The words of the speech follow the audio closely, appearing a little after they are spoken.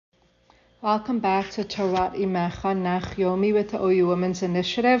Welcome back to Torah Imecha Nach Yomi with the OU Women's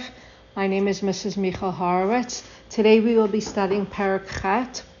Initiative. My name is Mrs. Michal Horowitz. Today we will be studying Perek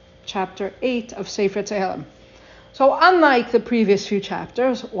Chet, chapter 8 of Sefer Tehillim. So unlike the previous few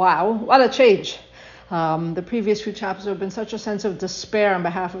chapters, wow, what a change. The previous few chapters have been such a sense of despair on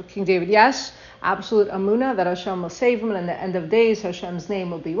behalf of King David. Yes, absolute Amunah that Hashem will save him, and in the end of days Hashem's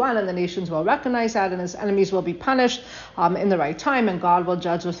name will be one, and the nations will recognize that, and his enemies will be punished in the right time, and God will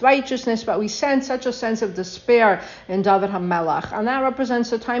judge with righteousness. But we sense such a sense of despair in David HaMelech, and that represents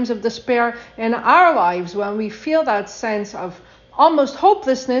the times of despair in our lives when we feel that sense of almost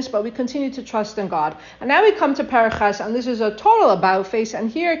hopelessness, but we continue to trust in God. And now we come to Perek Chet, and this is a total about face, and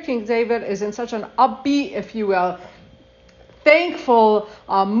here King David is in such an upbeat, if you will, thankful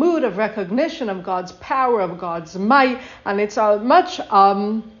mood of recognition of God's power, of God's might, and it's a much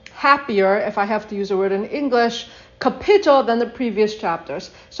happier, if I have to use a word in English, capital than the previous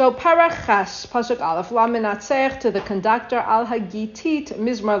chapters. So Perek Chet, Pasuk Aleph, La Menatzech, to the conductor, Al Hagitit,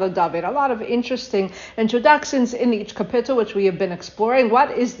 Mizmar LaDavid. A lot of interesting introductions in each capital, which we have been exploring.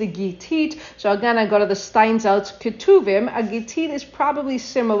 What is the Gitit? So again, I go to the Steinsaltz Ketuvim. A Gitit is probably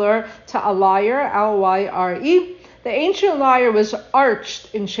similar to a lyre, L-Y-R-E. The ancient lyre was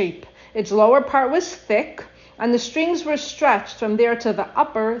arched in shape. Its lower part was thick, and the strings were stretched from there to the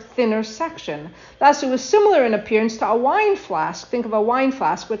upper, thinner section. Thus, it was similar in appearance to a wine flask. Think of a wine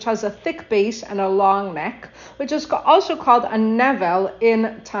flask, which has a thick base and a long neck, which is also called a nevel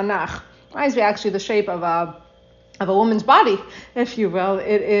in Tanakh. Reminds me actually the shape of a woman's body, if you will.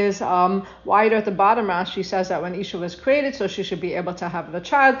 It is wider at the bottom. Rashi says that when Isha was created, so she should be able to have the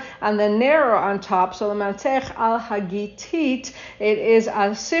child, and then narrower on top. So L'Matech al Hagitit, it is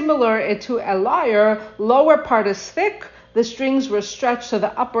similar to a lyre. Lower part is thick. The strings were stretched to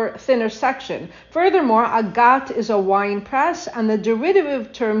the upper, thinner section. Furthermore, a gat is a wine press, and the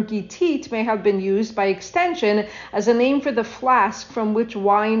derivative term gitit may have been used by extension as a name for the flask from which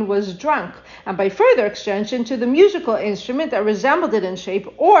wine was drunk, and by further extension to the musical instrument that resembled it in shape,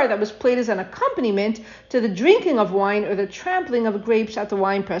 or that was played as an accompaniment to the drinking of wine or the trampling of grapes at the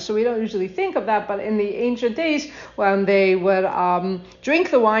wine press. So we don't usually think of that, but in the ancient days, when they would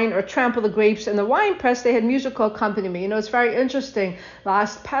drink the wine or trample the grapes in the wine press, they had musical accompaniment. You know, it's very interesting.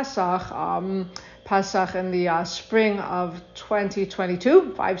 Last Pesach in the spring of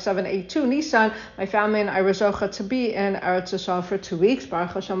 2022, 5782 Nisan, my family and I were zocha to be in Eretz Yisrael for 2 weeks,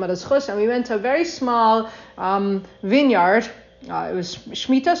 Baruch Hashem Chus, and we went to a very small vineyard. It was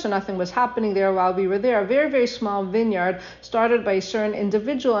Shemitah, so nothing was happening there while we were there. A very, very small vineyard started by a certain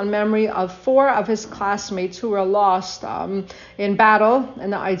individual in memory of 4 of his classmates who were lost in battle in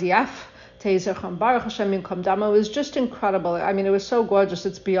the IDF. It was just incredible. I mean, it was so gorgeous.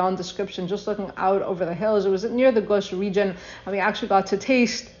 It's beyond description. Just looking out over the hills. It was near the Gush region, and we actually got to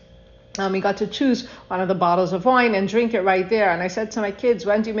taste. We got to choose one of the bottles of wine and drink it right there. And I said to my kids,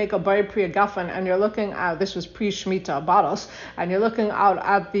 when do you make a Bar Priya Gafen? And you're looking out, this was pre-Shemitah bottles, and you're looking out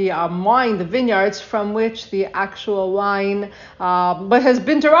at the wine, the vineyards from which the actual wine but has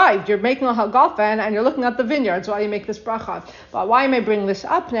been derived. You're making a Gafen and you're looking at the vineyards while you make this bracha. But why am I bringing this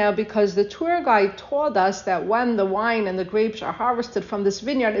up now? Because the tour guide told us that when the wine and the grapes are harvested from this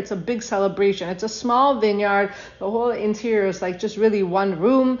vineyard, it's a big celebration. It's a small vineyard. The whole interior is like just really one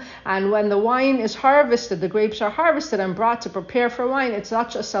room. And when the wine is harvested, the grapes are harvested and brought to prepare for wine, it's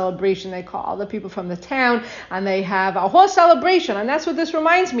such a celebration. They call all the people from the town, and they have a whole celebration. And that's what this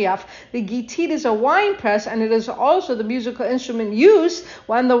reminds me of. The gitit is a wine press, and it is also the musical instrument used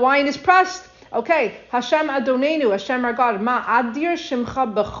when the wine is pressed. Okay, Hashem Adonenu, Hashem our God, Ma'adir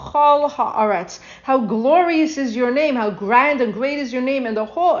Shimcha B'chol Ha'aretz. How glorious is your name, how grand and great is your name in the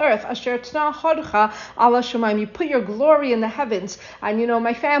whole earth. Asher T'na Hodcha Ala Shemaim. You put your glory in the heavens. And you know,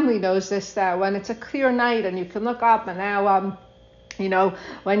 my family knows this, that when it's a clear night and you can look up, and now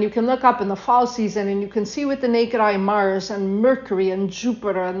when you can look up in the fall season and you can see with the naked eye Mars and Mercury and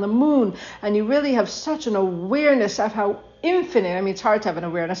Jupiter and the moon, and you really have such an awareness of how infinite. I mean, it's hard to have an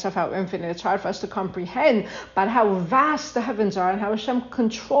awareness of how infinite. It's hard for us to comprehend, but how vast the heavens are, and how Hashem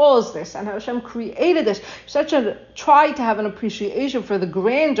controls this, and how Hashem created this. Try to have an appreciation for the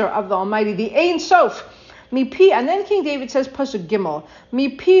grandeur of the Almighty, the Ein Sof. Mipi, and then King David says, Pasuk Gimel,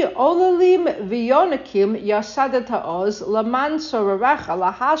 Mipi olalim v'yonakim yasadet ha'oz laman sorarecha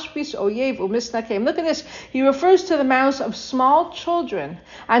lahashbis oyev umisnakim. Look at this. He refers to the mouths of small children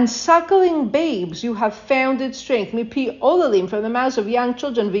and suckling babes. You have founded strength. Mipi olalim, from the mouths of young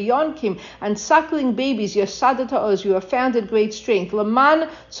children, v'yonkim, and suckling babies, yasadet ha'oz. You have founded great strength. Laman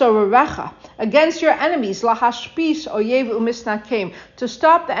sorarecha, against your enemies, lahashbis oyev umisnakim, to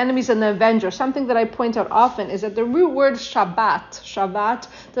stop the enemies and the avenger. Something that I point out often is that the root word Shabbat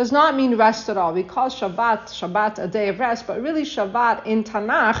does not mean rest at all. We call Shabbat a day of rest, but really Shabbat in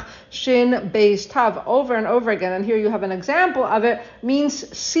Tanakh, Shin Beis Tav, over and over again. And here you have an example of it, means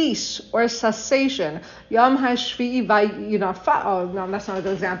cease or cessation. Yom HaShvi'i Vayinafa. Oh, no, that's not a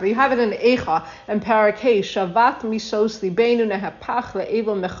good example. You have it in Eicha and Parak Hey, Shavat Misos Libeinu Nehapach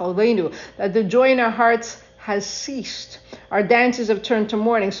Le'evil Mecholenu, that the joy in our hearts has ceased. Our dances have turned to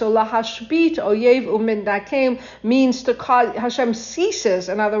mourning. So lahashbit oyev umindakem means to cause, Hashem ceases.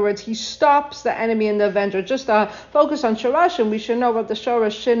 In other words, he stops the enemy and the avenger. Just to focus on Shorashim, we should know what the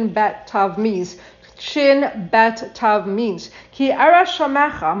Shorash Shin Bet Tav means. Shin Bet Tav means. Ki ara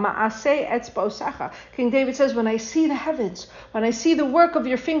shamecha ma'aseh etzba'osecha. King David says, when I see the heavens, when I see the work of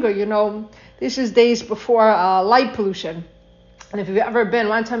your finger, this is days before light pollution. And if you've ever been,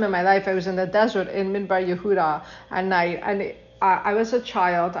 one time in my life, I was in the desert in Midbar Yehuda at night, and I was a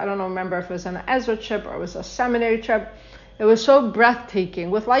child. I don't remember if it was an Ezra trip or it was a seminary trip. It was so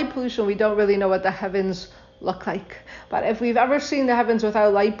breathtaking. With light pollution, we don't really know what the heavens look like. But if we've ever seen the heavens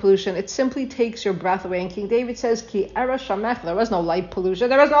without light pollution, it simply takes your breath away. And King David says, Ki era shamech, there was no light pollution,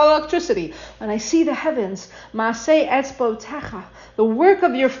 there was no electricity. When I see the heavens, Maaseh etzbotecha, the work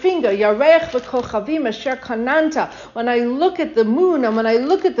of your finger, Yarech v'kochavim asher kananta, when I look at the moon and when I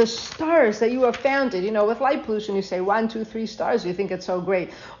look at the stars that you have founded, with light pollution, you say 1, 2, 3 stars, you think it's so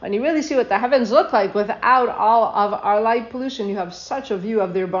great. When you really see what the heavens look like without all of our light pollution, you have such a view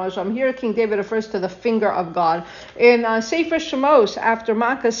of the Rebbeinu Shalom. Here King David refers to the finger of God. In Sefer Shemos, after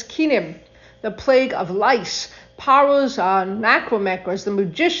Makas Kinim, the plague of lice, Paro's necromancers, the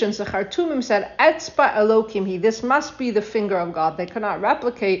magicians, the Khartoumim said, Etzba Elokim, this must be the finger of God. They could not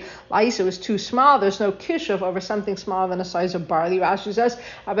replicate lice, it was too small. There's no kishuv over something smaller than the size of barley. Rashi says,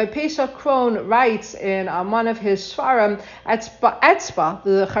 Rabbi Pesach Kron writes in one of his Svarim, Etzba,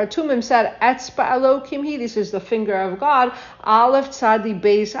 the Khartoumim said, Etzba Elokim, this is the finger of God. Aleph Tzadi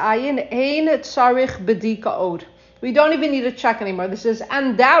Beis Ayin, Ein Tzarich Bedika Od. We don't even need to check anymore. This is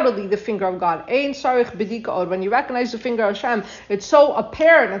undoubtedly the finger of God. Ein sarich b'dika od. When you recognize the finger of Hashem, it's so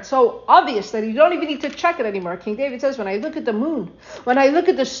apparent, it's so obvious that you don't even need to check it anymore. King David says, when I look at the moon, when I look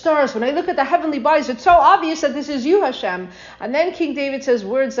at the stars, when I look at the heavenly bodies, it's so obvious that this is you, Hashem. And then King David says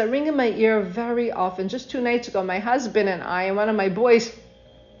words that ring in my ear very often. Just 2 nights ago, my husband and I and one of my boys,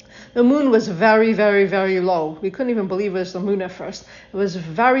 the moon was very, very, very low. We couldn't even believe it was the moon at first. It was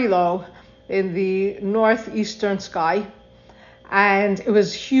very low in the northeastern sky, and it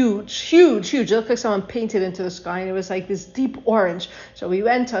was huge. It looked like someone painted into the sky, and it was like this deep orange. So we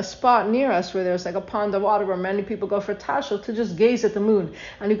went to a spot near us where there was like a pond of water where many people go for tashel to just gaze at the moon,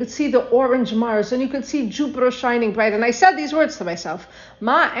 and you could see the orange Mars, and you could see Jupiter shining bright. And I said these words to myself: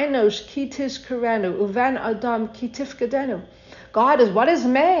 Ma enosh kitis kurenu uven adam kitif gedenu. God is, what is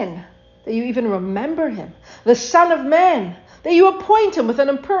man that you even remember him? The Son of Man, that you appoint him with an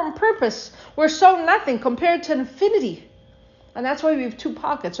important purpose. We're so nothing compared to infinity. And that's why we have 2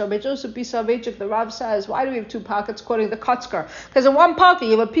 pockets. Rabbi Joseph B. Soloveitchik, the Rav, says, why do we have 2 pockets? Quoting the Kotzker. Because in one pocket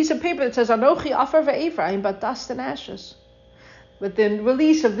you have a piece of paper that says, Anochi Afar Ve'Ephraim, but dust and ashes. With the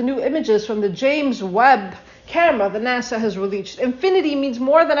release of the new images from the James Webb camera that NASA has released, infinity means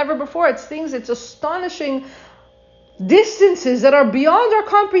more than ever before. It's astonishing distances that are beyond our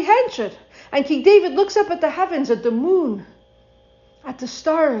comprehension. And King David looks up at the heavens, at the moon, at the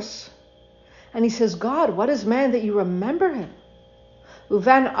stars, and he says, God, what is man that you remember him?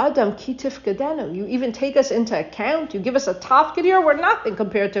 Uvan Adam kitif gedenu. You even take us into account. You give us a tafkid here. We're nothing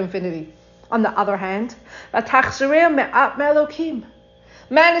compared to infinity. On the other hand,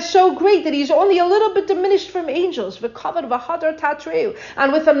 man is so great that he's only a little bit diminished from angels. And with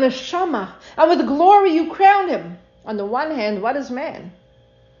a neshama and with glory you crown him. On the one hand, what is man?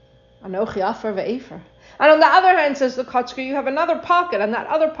 Anochi Afar Ve'Efer. And on the other hand, says the Kotzker, you have another pocket, and that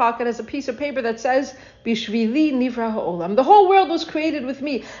other pocket has a piece of paper that says, Bishvili Nivra Ha'olam. The whole world was created with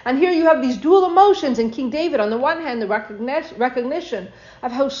me. And here you have these dual emotions in King David. On the one hand, the recognition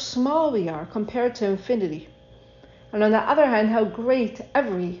of how small we are compared to infinity. And on the other hand, how great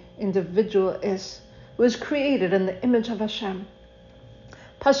every individual is, who is created in the image of Hashem.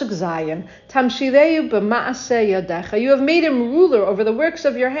 Pasuk Zayin, Tamshileu b'ma'aseh yadecha. You have made him ruler over the works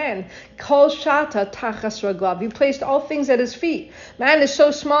of your hand. Kol shata tachas raglav. You placed all things at his feet. Man is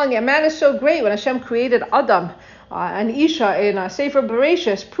so small, and yet man is so great. When Hashem created Adam and Isha in Sefer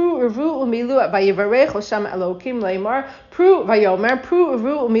Bereshis, Pru Uru Umilu Vayivarech Hashem Elokim Leimar, Pru Vayomer, Pru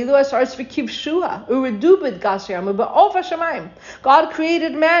Uru Umilu Asarts V'Kivshua, Uredubid Gasyam, Ba'ov Hashemayim. God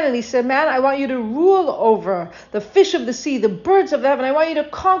created man, and he said, man, I want you to rule over the fish of the sea, the birds of the heaven. I want you to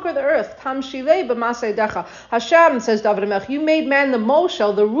conquer the earth. Tam Shilei B'Masei Decha. Hashem, says David HaMelech, you made man the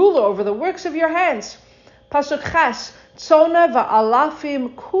Moshel, the ruler over the works of your hands. Pasuk Ches, Tzona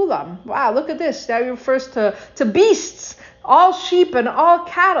va'alafim kulam. Wow, look at this. That refers to beasts, all sheep and all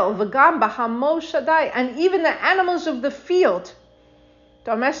cattle, v'gam b'hamo shaddai, and even the animals of the field.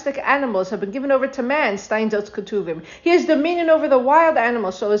 Domestic animals have been given over to man, Steinsaltz Ketuvim. He has dominion over the wild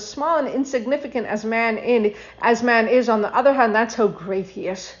animals, so as small and insignificant as man is, on the other hand, that's how great he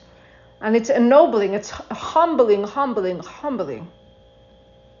is. And it's ennobling, it's humbling.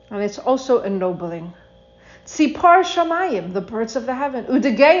 And it's also ennobling. Tzipar shamayim, the birds of the heaven.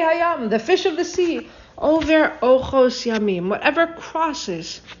 Udegei hayam, the fish of the sea. Over ochos yamim, whatever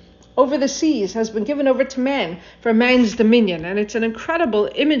crosses over the seas has been given over to man for man's dominion. And it's an incredible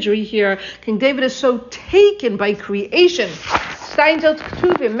imagery here. King David is so taken by creation. Steinsaltz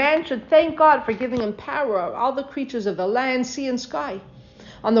Ketuvim, man should thank God for giving him power over all the creatures of the land, sea, and sky.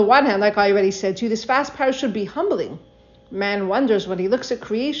 On the one hand, like I already said to you, this vast power should be humbling. Man wonders when he looks at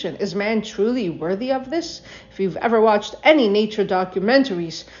creation, is man truly worthy of this? If you've ever watched any nature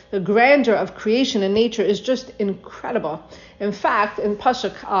documentaries, the grandeur of creation and nature is just incredible. In fact, in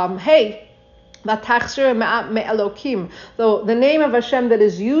Pasuk Hey, Vatachzir me'at me'elokim, though the name of Hashem that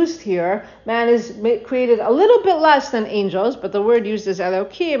is used here, man is created a little bit less than angels, but the word used is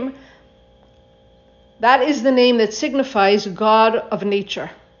Elokim. That is the name that signifies God of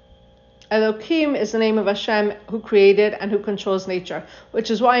nature. Elokim is the name of Hashem who created and who controls nature,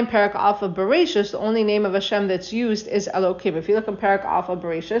 which is why in Perek Alpha Bereshis, the only name of Hashem that's used is Elokim. If you look in Perek Alpha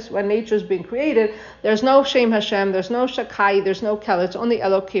Bereshis, when nature is being created, there's no Shem Hashem, there's no Shakai, there's no Kel, it's only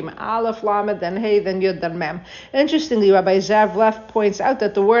Elokim. Aleph, Lamed, then Hey, then Yud, then Mem. Interestingly, Rabbi Zev Leff points out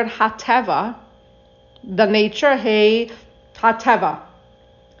that the word Hateva, the nature, Hey, Hateva,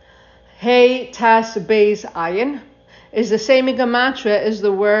 Hey, Tas, Beis, Ayin, is the same in gematria as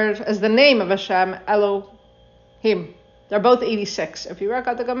the name of Hashem, Elohim. They're both 86. If you work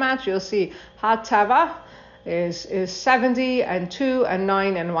out the gematria, you'll see Hatava is 70 and 2 and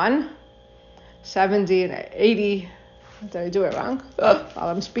 9 and 1. 70 and 80. Did I do it wrong? While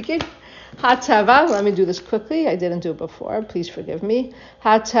I'm speaking. Hatava, let me do this quickly. I didn't do it before. Please forgive me.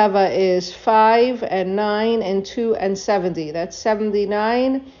 Hatava is 5 and 9 and 2 and 70. That's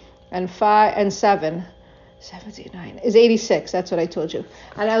 79 and 5 and 7. 79 is 86. That's what I told you.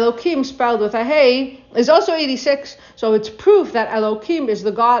 And Elokim, spelled with a hey, is also 86. So it's proof that Elokim is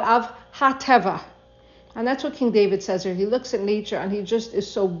the God of Hateva. And that's what King David says here. He looks at nature and he just is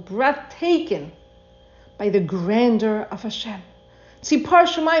so breathtaking by the grandeur of Hashem. Tzipar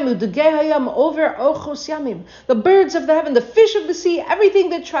shamayim udegei hayam, over ochos yamim. The birds of the heaven, the fish of the sea, everything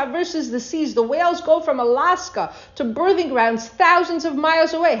that traverses the seas. The whales go from Alaska to birthing grounds thousands of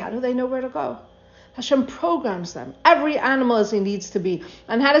miles away. How do they know where to go? Hashem programs them, every animal as he needs to be.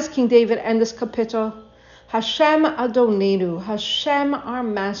 And how does King David end this kapitel? Hashem Adonenu, Hashem our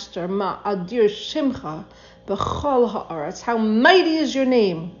master, ma'adir shimcha b'chol ha'aretz. How mighty is your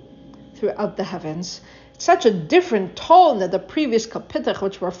name throughout the heavens. Such a different tone than the previous kapitach,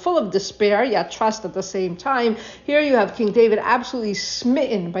 which were full of despair, yet trust at the same time. Here you have King David absolutely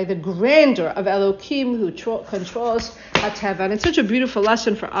smitten by the grandeur of Elokim who controls Hateva. And it's such a beautiful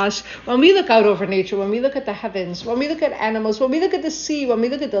lesson for us. When we look out over nature, when we look at the heavens, when we look at animals, when we look at the sea, when we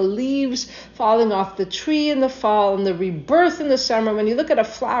look at the leaves falling off the tree in the fall and the rebirth in the summer, when you look at a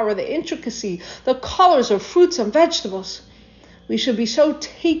flower, the intricacy, the colors of fruits and vegetables, we should be so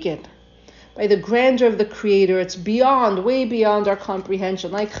taken by the grandeur of the Creator. It's beyond, way beyond our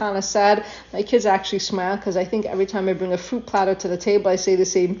comprehension. Like Hannah said, my kids actually smile because I think every time I bring a fruit platter to the table, I say the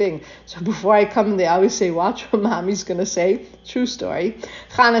same thing. So before I come, they always say, watch what Mommy's going to say. True story.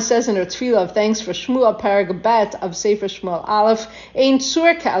 Hannah says in her tefillah of thanks for Shmuel Parag Bet of Sefer Shmuel Aleph, Ein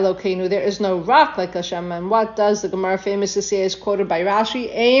tzur ke'Elokeinu, there is no rock like Hashem. And what does the Gemara famously say, is quoted by Rashi,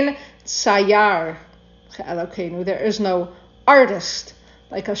 Ein tzayar ke'Elokeinu, there is no artist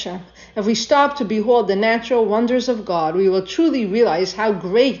like Hashem. If we stop to behold the natural wonders of God, we will truly realize how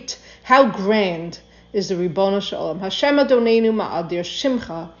great, how grand is the Ribono Shel Olam. Hashem Adonenu ma'adir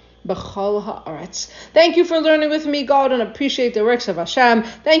shimcha b'chol ha'aretz. Thank you for learning with me, God, and appreciate the works of Hashem.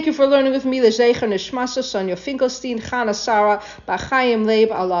 Thank you for learning with me, L'zecher Nishmasa, Sonia Finkelstein, Chana Sarah, B'chaim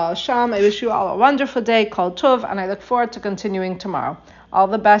Leib, Allah Hashem. I wish you all a wonderful day, Kol Tov, and I look forward to continuing tomorrow. All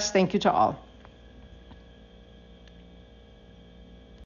the best. Thank you to all.